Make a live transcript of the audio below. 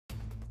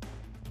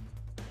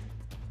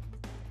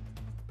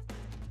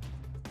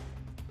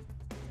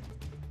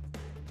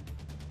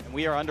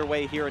We are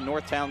underway here in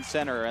Northtown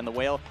Center, and the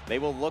Whale, they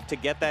will look to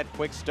get that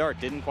quick start.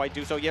 Didn't quite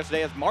do so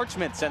yesterday as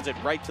Marchment sends it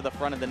right to the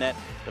front of the net,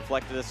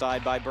 deflected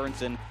aside by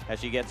Burnson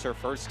as she gets her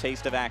first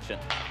taste of action.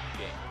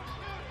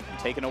 And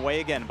taken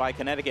away again by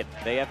Connecticut.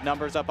 They have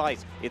numbers up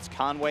ice. It's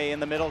Conway in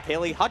the middle.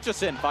 Kaylee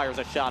Hutchison fires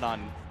a shot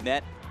on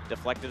net,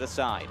 deflected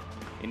aside.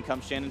 In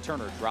comes Shannon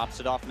Turner,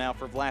 drops it off now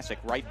for Vlasic.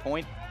 Right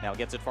point, now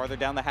gets it farther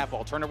down the half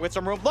wall. Turner with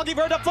some room, looking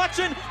for a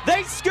deflection.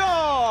 They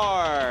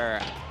score!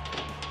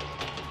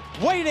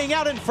 Waiting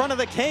out in front of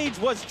the cage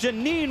was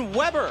Janine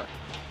Weber,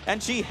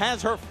 and she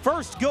has her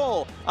first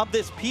goal of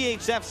this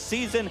PHF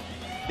season.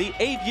 The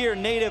 8-year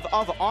native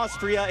of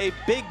Austria, a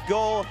big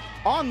goal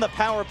on the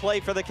power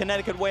play for the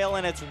Connecticut Whale,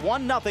 and it's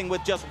 1-0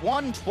 with just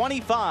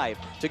 1:25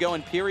 to go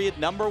in period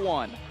number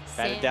 1.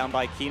 Batted down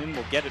by Keenan,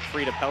 will get it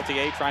free to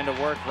Peltier, trying to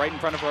work right in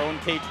front of her own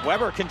cage.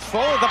 Weber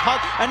control of the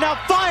puck, and now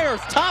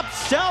fires top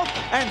shelf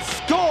and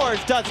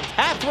scores, does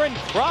Catherine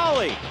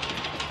Crawley.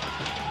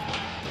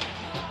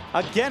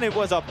 Again, it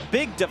was a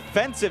big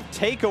defensive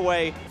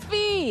takeaway.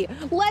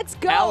 Let's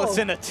go.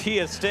 Allison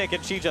Atia's stick,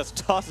 and she just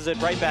tosses it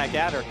right back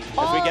at her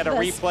as we get a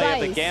replay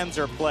of the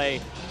Ganser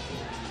play.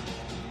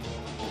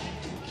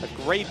 A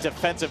great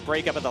defensive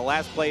breakup at the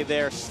last play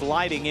there,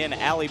 sliding in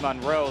Allie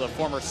Monroe, the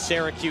former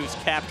Syracuse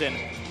captain.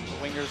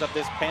 Wingers up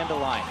this Panda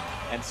line,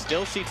 and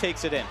still she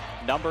takes it in.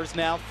 Numbers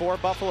now for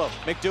Buffalo.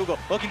 McDougal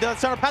looking to the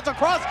center, pass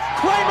across.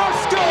 Kramer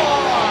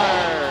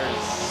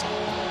scores!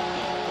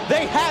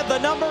 They had the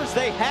numbers,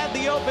 they had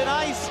the open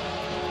ice,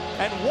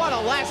 and what a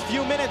last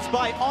few minutes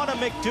by Anna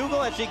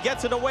McDougal as she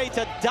gets it away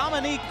to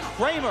Dominique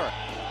Kramer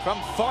from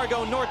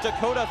Fargo, North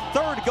Dakota.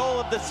 Third goal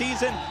of the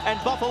season,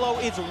 and Buffalo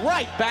is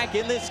right back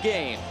in this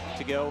game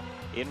to go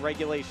in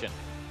regulation.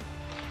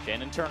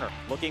 Shannon Turner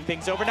looking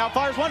things over now,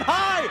 fires one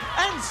high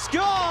and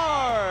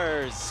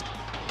scores!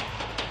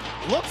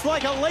 Looks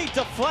like a late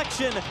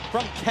deflection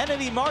from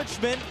Kennedy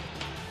Marchment.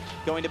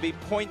 Going to be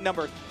point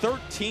number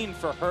 13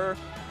 for her.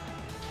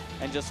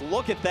 And just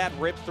look at that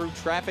rip through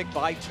traffic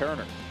by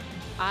Turner.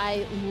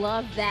 I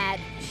love that.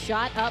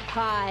 Shot up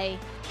high,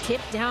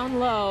 tipped down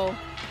low.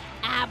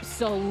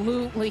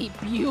 Absolutely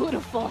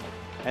beautiful.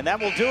 And that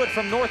will do it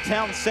from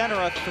Northtown Center,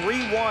 a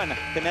 3-1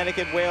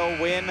 Connecticut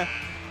Whale win.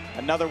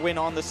 Another win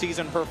on the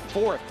season, her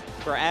 4th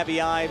for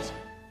Abby Ives.